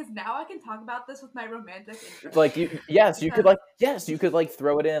now because now I can talk about this with my romantic interest. Like you could like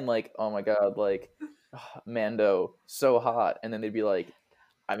throw it in like, oh my god, like Mando so hot, and then they'd be like,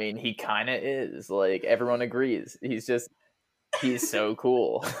 I mean, he kind of is. Like everyone agrees, he's so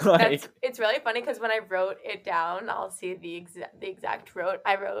cool. Like it's really funny because when I wrote it down, I'll see the exact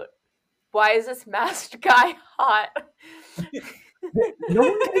I wrote, why is this masked guy hot?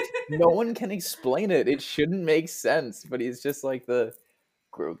 No one can explain it. It shouldn't make sense, but he's just like the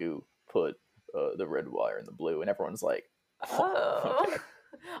Grogu put the red wire in the blue, and everyone's like, oh. Okay.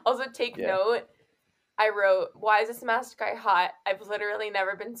 Also, take Yeah. note. I wrote, why is this masked guy hot? I've literally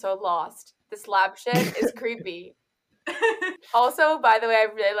never been so lost. This lab shit is creepy. Also, by the way,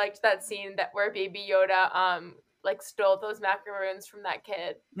 I really liked that scene where Baby Yoda like stole those macaroons from that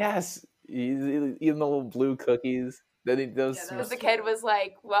kid. Yes, he's eating the little blue cookies. Then the kid was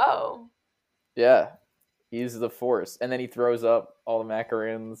like, whoa. Yeah, he uses the Force, and then he throws up all the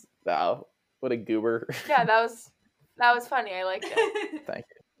macaroons. Wow, what a goober! Yeah, that was funny. I liked it. Thank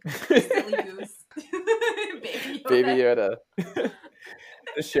you. Silly goose. Baby Yoda.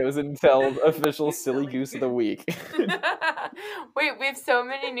 The Shows and Tell official Silly Goose of the Week. Wait, we have so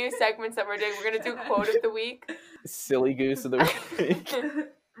many new segments that we're doing. We're gonna do Quote of the Week. Silly Goose of the Week.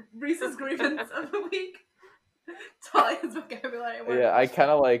 Reese's Grievance of the Week. Talia's vocabulary. Yeah, I kind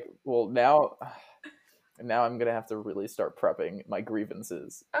of like. Well, now I'm gonna have to really start prepping my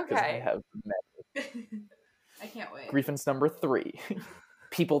grievances. Okay. I have many. I can't wait. Grievance number 3: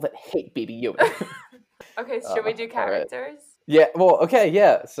 people that hate Baby Yoda. Okay, so should we do characters? Right. Yeah. Well, okay.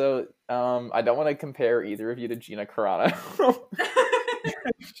 Yeah. So, I don't want to compare either of you to Gina Carano.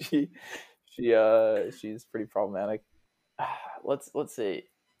 She's pretty problematic. Let's see.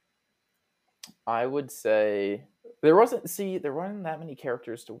 I would say there weren't that many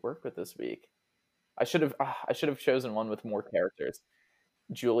characters to work with this week. I should have chosen one with more characters.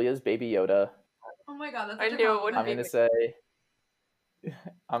 Julia's Baby Yoda. Oh my god, that's I knew it wouldn't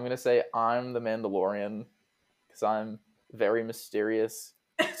I'm gonna say I'm the Mandalorian because I'm very mysterious,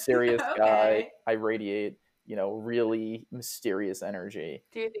 serious Okay. guy. I radiate, really mysterious energy.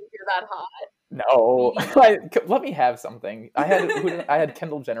 Do you think you're that hot? No, let me have something. I had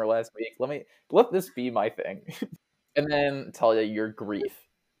Kendall Jenner last week. Let this be my thing. And then Talia, your grief.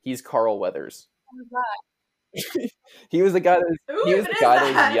 He's Carl Weathers. He was the guy that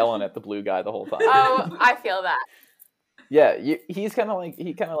was yelling at the blue guy the whole time. Oh, I feel that. Yeah, he's kind of like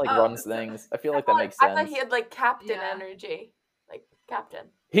runs things. I feel like that makes sense. I thought he had like captain energy, like captain.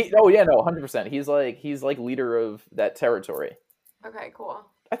 100%. He's like leader of that territory. Okay, cool.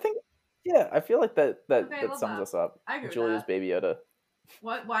 I think, I feel like that sums us up. I agree with Julia's that. Baby Yoda.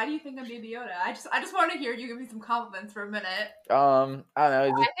 What? Why do you think I'm Baby Yoda? I just want to hear you give me some compliments for a minute. I don't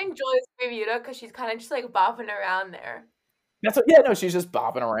know. I think Julia's Baby Yoda because she's kind of just like bopping around there. She's just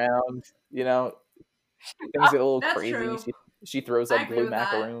bopping around. Things get a little crazy. True. She throws up blue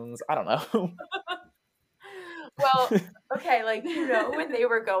macaroons. I don't know. Well, okay, like when they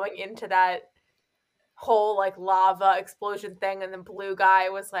were going into that whole like lava explosion thing, and the blue guy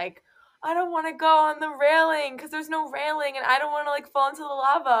was like, I don't want to go on the railing because there's no railing, and I don't want to like fall into the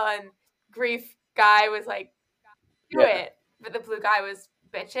lava. And grief guy was like, do it, but the blue guy was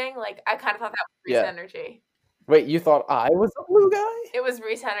bitching. Like I kind of thought that was Reece energy. Wait, you thought I was a blue guy? It was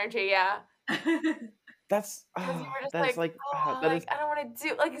Reece energy, yeah. That's you were just that's like I don't want to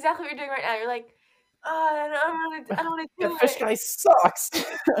do like exactly what you're doing right now. You're like, I don't want to do that fish guy sucks,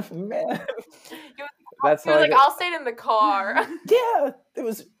 man. That's how like I'll stay in the car. Yeah, it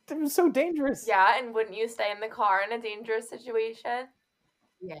was so dangerous. Yeah, and wouldn't you stay in the car in a dangerous situation?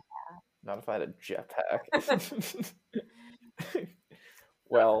 Yeah. Not if I had a jetpack.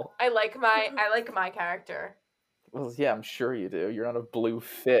 Well, I like my character. well, yeah, I'm sure you do. You're not a blue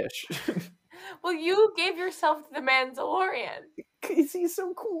fish. Well, you gave yourself the Mandalorian. Cause he's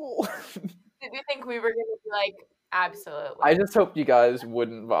so cool. Did you think we were gonna be like, absolutely? I just hoped you guys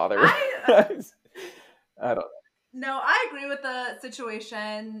wouldn't bother. I don't. No, I agree with the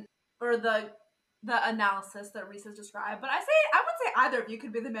situation or the analysis that Reece has described, but I would say either of you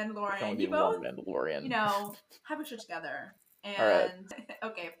could be the Mandalorian. You both, one Mandalorian. have a shit together. And All right.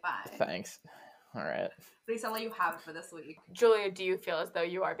 Okay, fine. Thanks. All right. Reece, I'll let you have it for this week. Julia, do you feel as though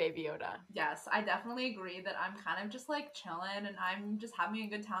you are Baby Yoda? Yes, I definitely agree that I'm kind of just like chilling and I'm just having a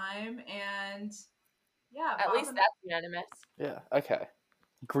good time, and yeah. At least that's unanimous. Yeah. Okay.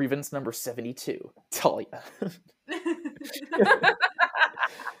 Grievance number 72. Talia.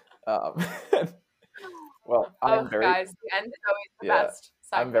 Well, I'm very. Guys, the end is always the best.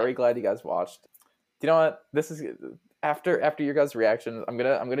 I'm very glad you guys watched. You know what? This is after your guys' reactions. I'm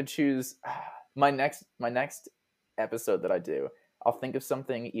gonna choose my next episode that I do. I'll think of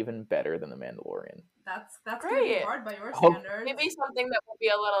something even better than The Mandalorian. That's great. Gonna be hard by your standards. Maybe something that we'll be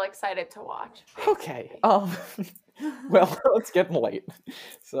a little excited to watch. Okay. Well, it's getting late.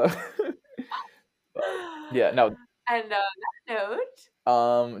 So yeah, no. And on that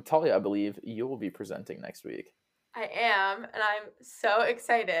note, Talia, I believe you will be presenting next week. I am, and I'm so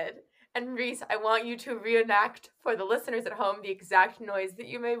excited. And Reece, I want you to reenact for the listeners at home the exact noise that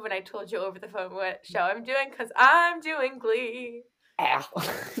you made when I told you over the phone what show I'm doing, because I'm doing Glee. Ow.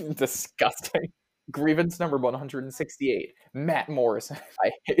 Disgusting. Grievance number 168. Matt Morrison.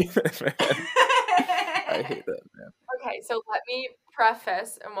 I hate that, man. I hate that, man. Okay, so let me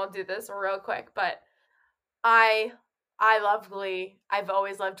preface, and we'll do this real quick, but I love Glee. I've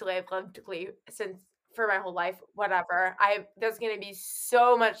always loved Glee. I've loved Glee for my whole life, whatever. There's going to be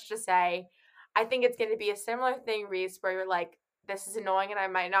so much to say. I think it's going to be a similar thing, Reece, where you're like, this is annoying and I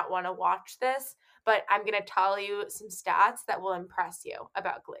might not want to watch this, but I'm going to tell you some stats that will impress you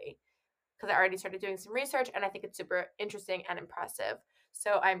about Glee. Because I already started doing some research and I think it's super interesting and impressive.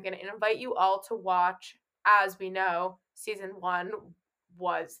 So I'm going to invite you all to watch. As we know, season 1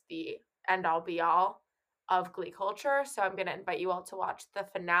 was the end-all be-all of Glee culture. So I'm going to invite you all to watch the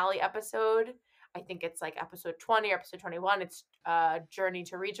finale episode. I think it's like episode 20 or episode 21. It's Journey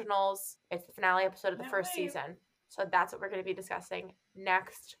to Regionals. It's the finale episode of the first season. So that's what we're going to be discussing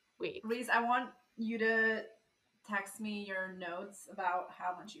next week. Reece, I want you to text me your notes about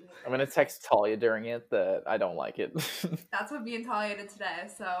how much you hate it. I'm going to text Talia during it that I don't like it. That's what me and Talia did today,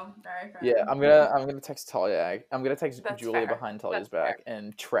 so very fair. Yeah, I'm gonna text Talia. I'm gonna text Julia fair. behind Talia's back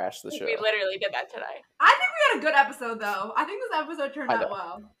and trash the show. We literally did that today. I think we had a good episode, though. I think this episode turned out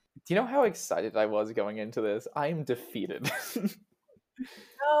well. Do you know how excited I was going into this? I am defeated.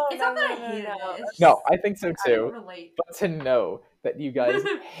 It's not that I hated it. No, I think so I too. don't relate. But to know that you guys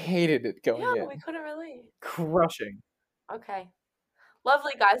hated it going in. Yeah, we couldn't relate. Crushing. Okay.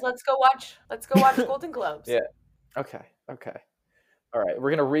 Lovely, guys. Let's go watch Golden Globes. Yeah. Okay. All right,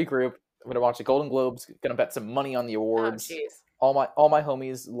 we're gonna regroup. I'm gonna watch the Golden Globes. Gonna bet some money on the awards. Oh, jeez. All my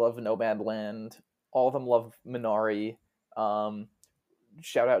homies love Nomadland. All of them love Minari.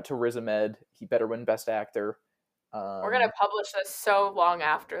 Shout out to Riz Ahmed. He better win Best Actor. We're gonna publish this so long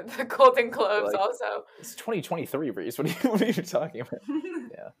after the Golden Globes. Also, it's 2023, Reece. What are you talking about?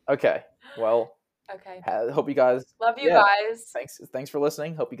 Yeah. Okay. Well. Okay. Hope you guys love you guys. Thanks for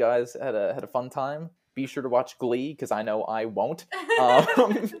listening. Hope you guys had a fun time. Be sure to watch Glee because I know I won't.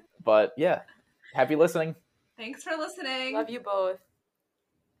 But yeah, happy listening. Thanks for listening. Love you both.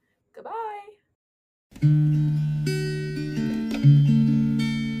 Goodbye.